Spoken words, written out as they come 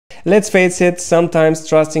Let's face it, sometimes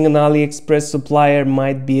trusting an AliExpress supplier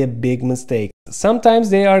might be a big mistake.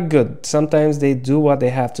 Sometimes they are good, sometimes they do what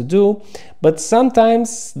they have to do, but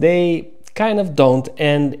sometimes they kind of don't,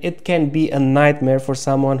 and it can be a nightmare for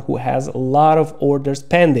someone who has a lot of orders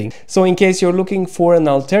pending. So in case you're looking for an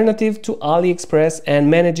alternative to AliExpress and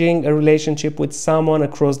managing a relationship with someone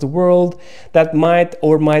across the world that might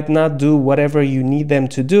or might not do whatever you need them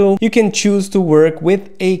to do, you can choose to work with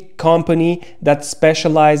a company that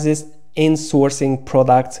specializes in sourcing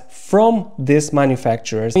products from these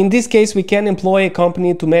manufacturers. In this case, we can employ a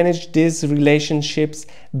company to manage these relationships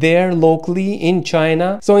there locally in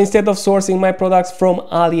China. So instead of sourcing my products from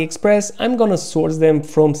AliExpress, I'm gonna source them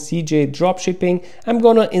from CJ Dropshipping. I'm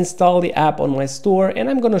gonna install the app on my store, and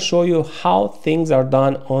I'm gonna show you how things are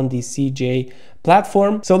done on the CJ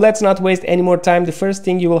platform. So let's not waste any more time. The first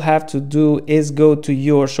thing you will have to do is go to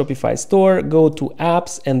your Shopify store, go to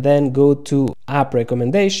apps, and then go to app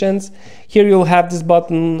recommendations. Here you'll have this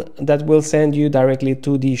button that will send you directly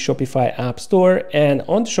to the Shopify app store, and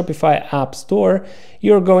on the Shopify app store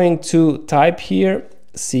you're going to type here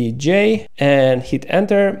CJ and hit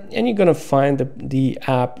enter, and you're gonna find the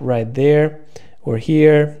app right there, or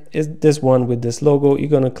here is this one with this logo. You're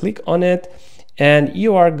gonna click on it and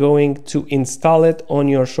you are going to install it on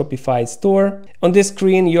your Shopify store. On this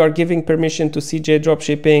screen, you are giving permission to CJ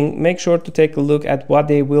Dropshipping. Make sure to take a look at what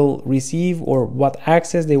they will receive or what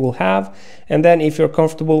access they will have. And then if you're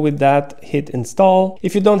comfortable with that, hit install.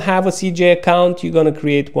 If you don't have a CJ account, you're gonna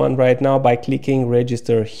create one right now by clicking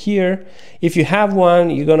register here. If you have one,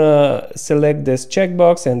 you're gonna select this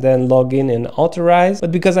checkbox and then log in and authorize.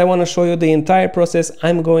 But because I wanna show you the entire process,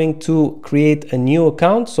 I'm going to create a new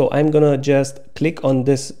account. So I'm gonna just click on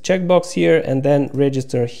this checkbox here and then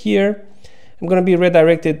register here. I'm going to be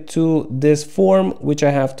redirected to this form, which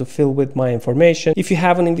I have to fill with my information. If you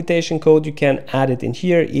have an invitation code, you can add it in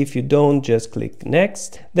here. If you don't, just click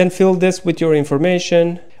next. Then fill this with your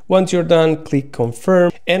information. Once you're done, click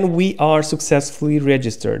confirm, and we are successfully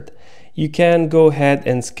registered. You can go ahead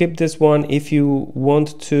and skip this one. If you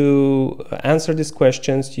want to answer these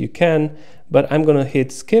questions, you can, but I'm gonna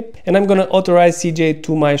hit skip, and I'm gonna authorize CJ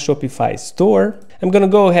to my Shopify store. I'm gonna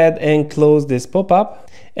go ahead and close this pop-up,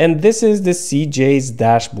 and this is the CJ's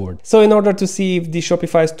dashboard. So in order to see if the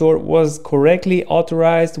Shopify store was correctly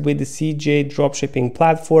authorized with the CJ Dropshipping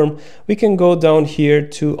platform, we can go down here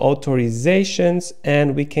to authorizations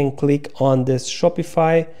and we can click on this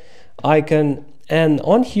Shopify icon. And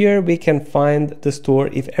on here, we can find the store.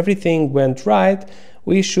 If everything went right,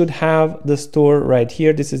 we should have the store right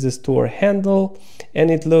here. This is the store handle, and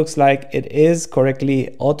it looks like it is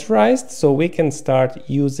correctly authorized, so we can start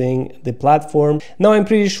using the platform. Now I'm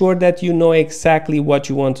pretty sure that you know exactly what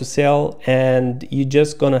you want to sell, and you're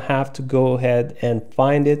just gonna have to go ahead and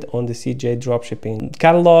find it on the CJ Dropshipping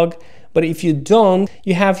catalog. But if you don't,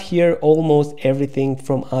 you have here almost everything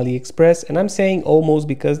from AliExpress, and I'm saying almost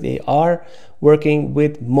because they are working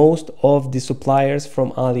with most of the suppliers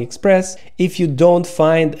from AliExpress. If you don't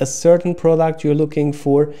find a certain product you're looking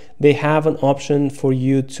for, they have an option for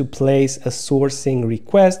you to place a sourcing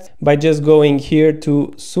request by just going here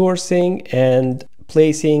to sourcing and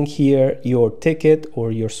placing here your ticket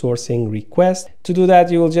or your sourcing request. To do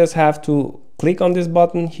that, you will just have to click on this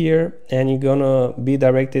button here, and you're gonna be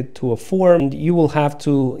directed to a form. And you will have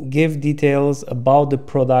to give details about the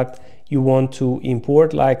product you want to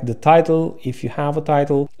import, like the title, if you have a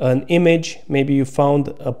title, an image, maybe you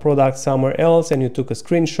found a product somewhere else and you took a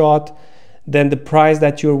screenshot, then the price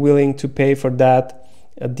that you're willing to pay for that,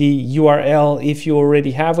 the URL, if you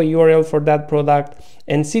already have a URL for that product,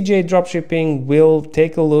 and CJ Dropshipping will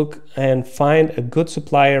take a look and find a good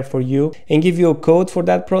supplier for you and give you a code for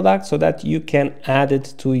that product so that you can add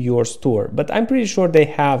it to your store. But I'm pretty sure they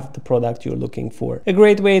have the product you're looking for. A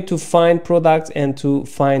great way to find products and to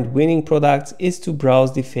find winning products is to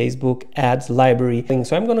browse the Facebook ads library.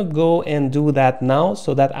 So I'm gonna go and do that now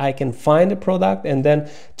so that I can find a product and then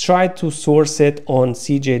try to source it on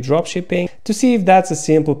CJ Dropshipping to see if that's a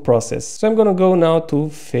simple process. So I'm gonna go now to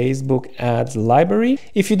Facebook ads library.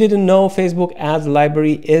 If you didn't know, Facebook ads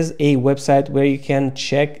library is a website where you can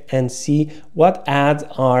check and see what ads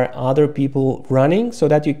are other people running so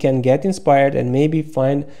that you can get inspired and maybe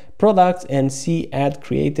find products and see ad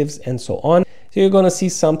creatives and so on. So you're gonna see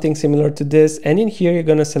something similar to this, and in here you're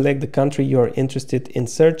gonna select the country you're interested in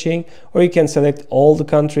searching, or you can select all the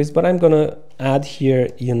countries, but I'm gonna add here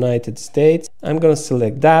United States. I'm gonna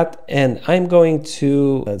select that, and I'm going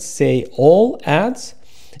to say all ads,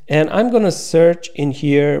 and I'm gonna search in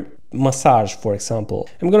here massage, for example.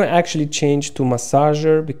 I'm gonna actually change to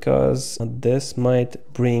massager because this might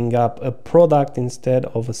bring up a product instead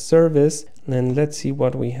of a service. and let's see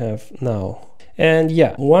what we have now. And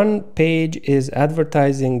yeah, one page is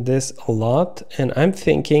advertising this a lot, and I'm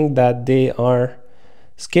thinking that they are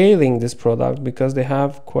scaling this product because they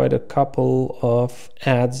have quite a couple of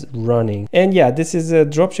ads running. And yeah, this is a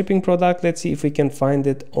dropshipping product. Let's see if we can find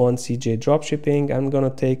it on CJ Dropshipping. I'm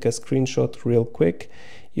gonna take a screenshot real quick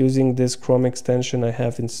using this Chrome extension I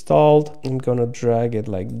have installed. I'm gonna drag it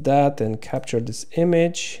like that and capture this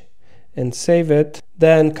image and save it.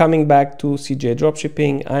 Then coming back to CJ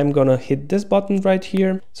Dropshipping, I'm gonna hit this button right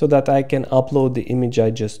here so that I can upload the image I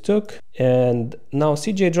just took. And now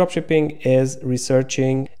CJ Dropshipping is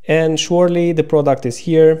researching, and surely the product is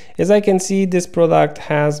here. As I can see, this product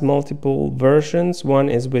has multiple versions. One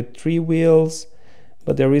is with 3 wheels,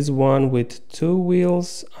 but there is one with 2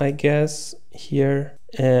 wheels, I guess, here.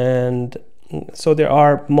 And so there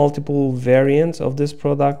are multiple variants of this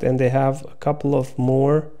product, and they have a couple of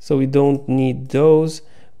more, so we don't need those.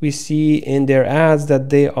 We see in their ads that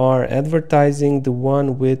they are advertising the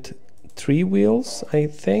one with 3 wheels, I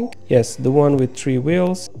think. Yes, the one with 3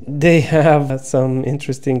 wheels. They have some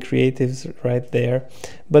interesting creatives right there,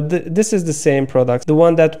 but this is the same product. The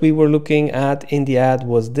one that we were looking at in the ad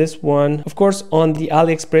was this one. Of course, on the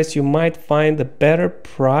AliExpress you might find a better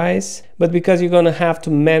price, but because you're gonna have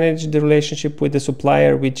to manage the relationship with the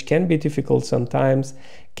supplier, which can be difficult sometimes,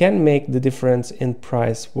 can make the difference in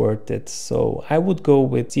price worth it. So I would go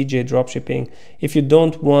with CJ Dropshipping if you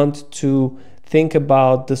don't want to think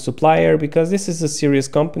about the supplier, because this is a serious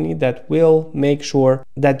company that will make sure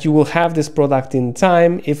that you will have this product in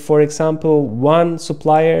time. If, for example, one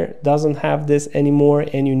supplier doesn't have this anymore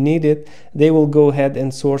and you need it, they will go ahead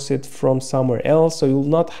and source it from somewhere else. So you will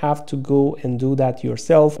not have to go and do that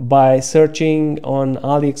yourself by searching on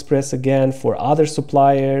AliExpress again for other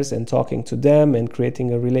suppliers and talking to them and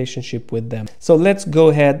creating a relationship with them. So let's go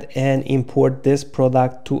ahead and import this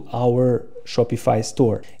product to our Shopify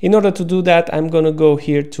store. In order to do that, I'm going to go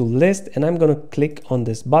here to list, and I'm going to click on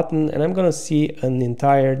this button, and I'm going to see an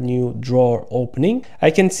entire new drawer opening. I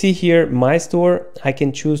can see here my store. I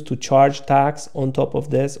can choose to charge tax on top of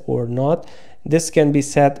this or not. This can be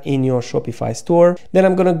set in your Shopify store. Then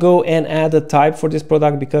I'm gonna go and add a type for this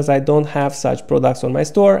product because I don't have such products on my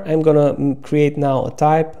store. I'm gonna create now a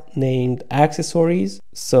type named accessories.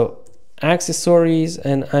 So accessories,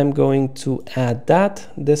 and I'm going to add that.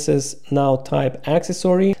 This is now type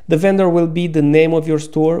accessory. The vendor will be the name of your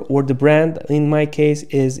store, or the brand in my case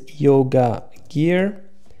is Yoga Gear,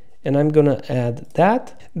 and I'm gonna add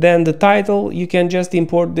that. Then the title, you can just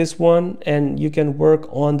import this one and you can work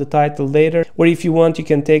on the title later, or if you want you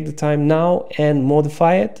can take the time now and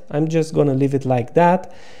modify it. I'm just gonna leave it like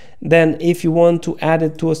that. Then if you want to add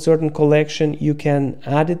it to a certain collection, you can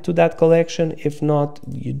add it to that collection. If not,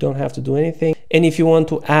 you don't have to do anything. And if you want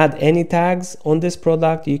to add any tags on this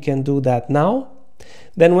product, you can do that now.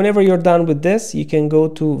 Then whenever you're done with this, you can go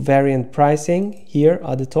to variant pricing here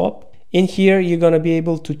at the top. In here, you're going to be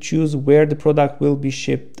able to choose where the product will be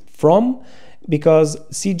shipped from, because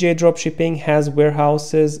CJ Dropshipping has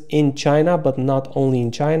warehouses in China, but not only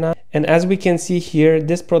in China. And as we can see here,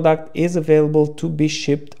 this product is available to be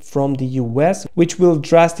shipped from the US, which will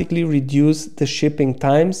drastically reduce the shipping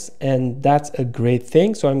times, and that's a great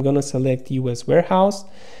thing. So I'm going to select US warehouse,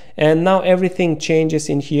 and now everything changes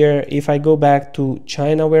in here. If I go back to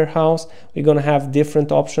China warehouse, we're going to have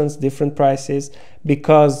different options, different prices,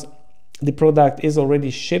 because the product is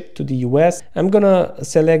already shipped to the US. I'm gonna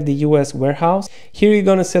select the US warehouse. Here you're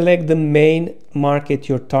gonna select the main market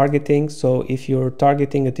you're targeting. So if you're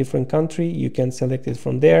targeting a different country, you can select it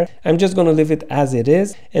from there. I'm just gonna leave it as it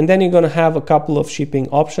is. And then you're gonna have a couple of shipping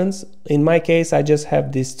options. In my case, I just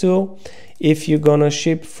have these two. If you're gonna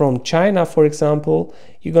ship from China, for example,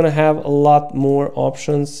 you're gonna have a lot more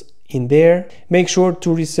options in there. Make sure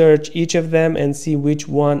to research each of them and see which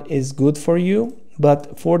one is good for you.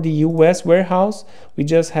 But for the US warehouse, we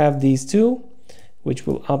just have these two, which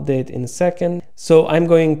will update in a second. So I'm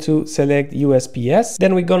going to select USPS.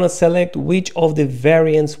 Then we're gonna select which of the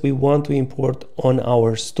variants we want to import on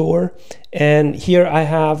our store. And here I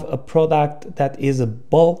have a product that is a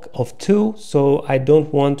bulk of 2, so I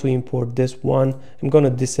don't want to import this one. I'm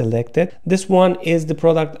gonna deselect it. This one is the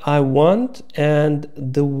product I want, and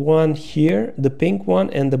the one here, the pink one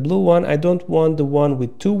and the blue one, I don't want the one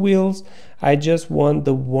with 2 wheels. I just want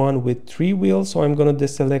the one with 3 wheels, so I'm gonna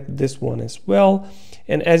deselect this one as well.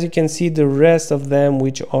 And as you can see, the rest of them,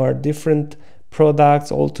 which are different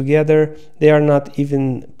products altogether, they are not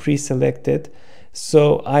even pre-selected.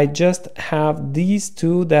 So I just have these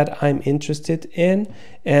two that I'm interested in,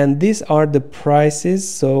 and these are the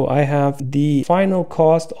prices. So I have the final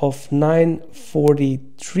cost of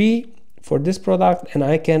 $9.43 for this product, and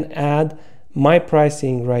I can add my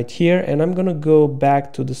pricing right here, and I'm gonna go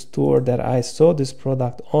back to the store that I saw this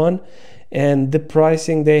product on, and the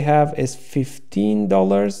pricing they have is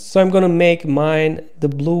 $15. So I'm gonna make mine, the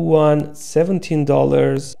blue one,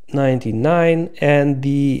 $17.99, and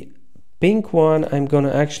the pink one I'm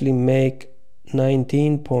gonna actually make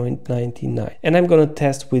 $19.99, and I'm gonna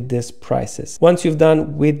test with these prices. Once you've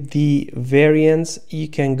done with the variants, you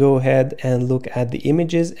can go ahead and look at the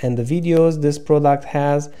images and the videos this product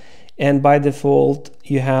has, and by default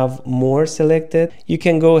you have more selected. You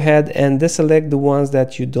can go ahead and deselect the ones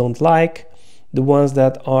that you don't like, the ones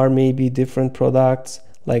that are maybe different products,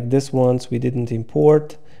 like this ones we didn't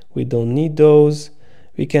import, we don't need those.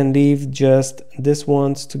 We can leave just this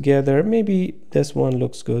ones together. Maybe this one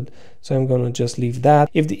looks good, so I'm gonna just leave that.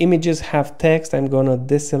 If the images have text, I'm gonna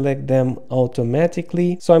deselect them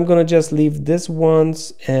automatically. So I'm gonna just leave this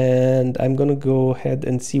ones, and I'm gonna go ahead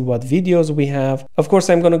and see what videos we have. Of course,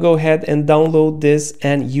 I'm gonna go ahead and download this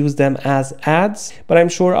and use them as ads, but I'm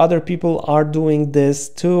sure other people are doing this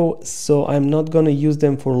too, so I'm not gonna use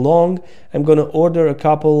them for long. I'm gonna order a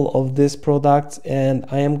couple of these products, and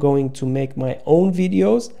I am going to make my own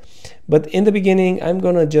videos. But in the beginning, I'm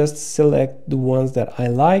gonna just select the ones that I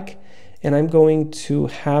like, and I'm going to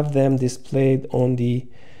have them displayed on the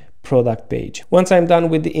product page. Once I'm done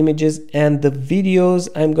with the images and the videos,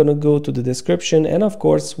 I'm gonna go to the description, and of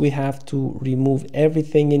course we have to remove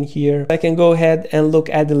everything in here. I can go ahead and look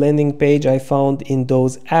at the landing page I found in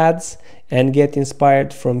those ads and get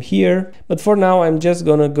inspired from here. But for now, I'm just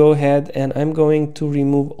gonna go ahead and I'm going to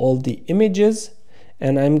remove all the images,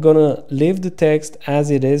 and I'm gonna leave the text as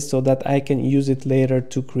it is so that I can use it later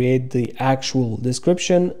to create the actual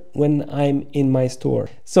description when I'm in my store.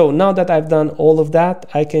 So now that I've done all of that,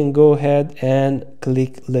 I can go ahead and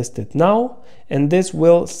click list it now, and this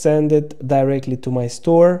will send it directly to my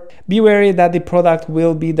store. Be wary that the product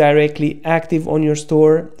will be directly active on your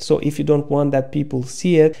store, so if you don't want that people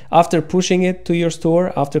see it, after pushing it to your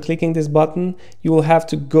store, after clicking this button, you will have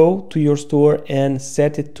to go to your store and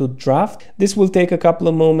set it to draft. This will take a couple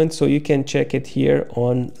of moments, so you can check it here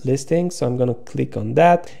on listing. So I'm gonna click on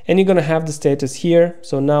that, and you're gonna have the status here.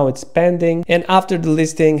 So now it's pending, and after the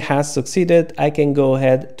listing has succeeded, I can go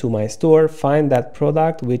ahead to my store, find that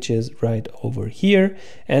product, which is right over here,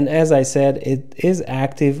 and as I said, it is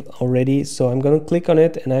active already. So I'm gonna click on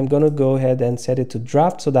it, and I'm gonna go ahead and set it to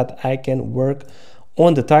draft so that I can work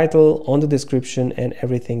on the title, on the description, and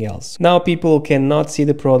everything else. Now people cannot see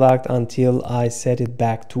the product until I set it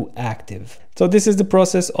back to active. So this is the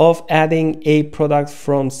process of adding a product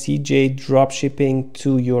from CJ Dropshipping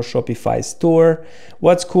to your Shopify store.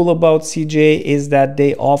 What's cool about CJ is that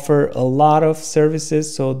they offer a lot of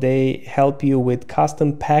services. So they help you with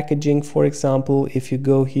custom packaging. For example, if you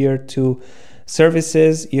go here to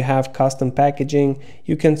services, you have custom packaging.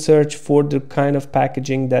 You can search for the kind of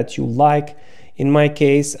packaging that you like. In my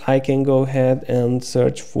case, I can go ahead and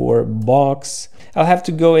search for box. I'll have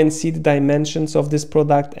to go and see the dimensions of this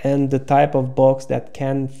product and the type of box that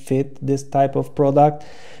can fit this type of product.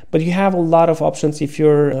 But you have a lot of options if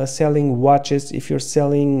you're selling watches, if you're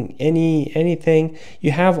selling anything,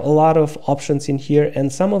 you have a lot of options in here,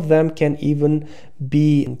 and some of them can even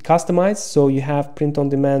be customized. So you have print on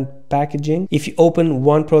demand packaging. If you open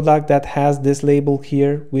one product that has this label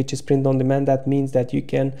here, which is print on demand, that means that you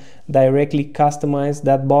can directly customize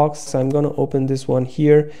that box. So I'm going to open this one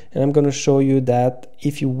here, and I'm going to show you that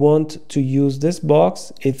if you want to use this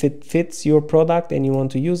box, if it fits your product and you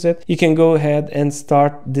want to use it, you can go ahead and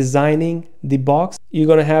start designing the box. You're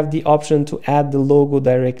going to have the option to add the logo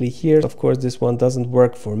directly here. Of course, this one doesn't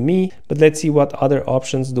work for me, but let's see what other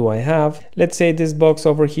options do I have. Let's say this box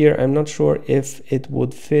over here, I'm not sure if it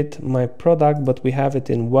would fit my product, but we have it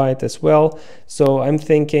in white as well. So I'm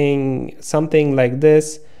thinking something like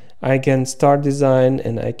this. I can start design,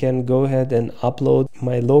 and I can go ahead and upload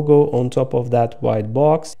my logo on top of that white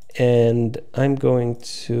box, and I'm going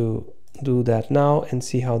to do that now and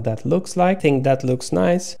see how that looks like. I think that looks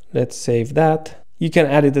nice. Let's save that. You can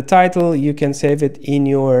edit the title, you can save it in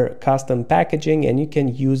your custom packaging, and you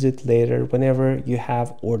can use it later whenever you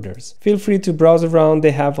have orders. Feel free to browse around.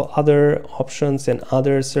 They have other options and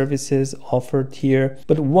other services offered here.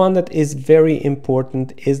 But one that is very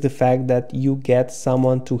important is the fact that you get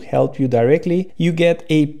someone to help you directly. You get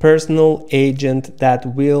a personal agent that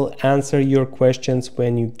will answer your questions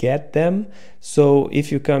when you get them. So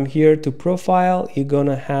if you come here to profile, you're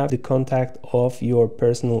gonna have the contact of your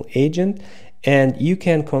personal agent, and you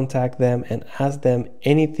can contact them and ask them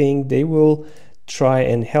anything. They will try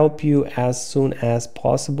and help you as soon as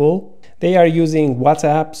possible. They are using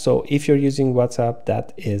WhatsApp, so if you're using WhatsApp,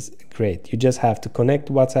 that is great. You just have to connect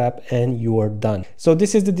WhatsApp and you are done. So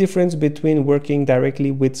this is the difference between working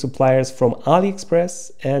directly with suppliers from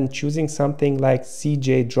AliExpress and choosing something like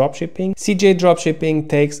CJ Dropshipping. CJ Dropshipping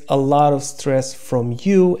takes a lot of stress from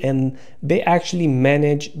you, and they actually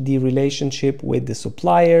manage the relationship with the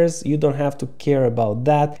suppliers. You don't have to care about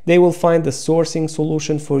that. They will find the sourcing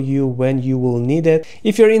solution for you when you will need it.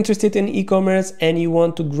 If you're interested in e-commerce and you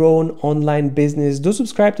want to grow an online business, do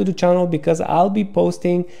subscribe to the channel because I'll be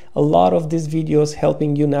posting a lot of these videos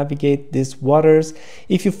helping you navigate these waters.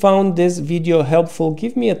 If you found this video helpful,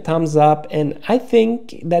 give me a thumbs up, and I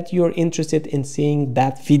think that you're interested in seeing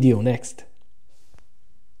that video next.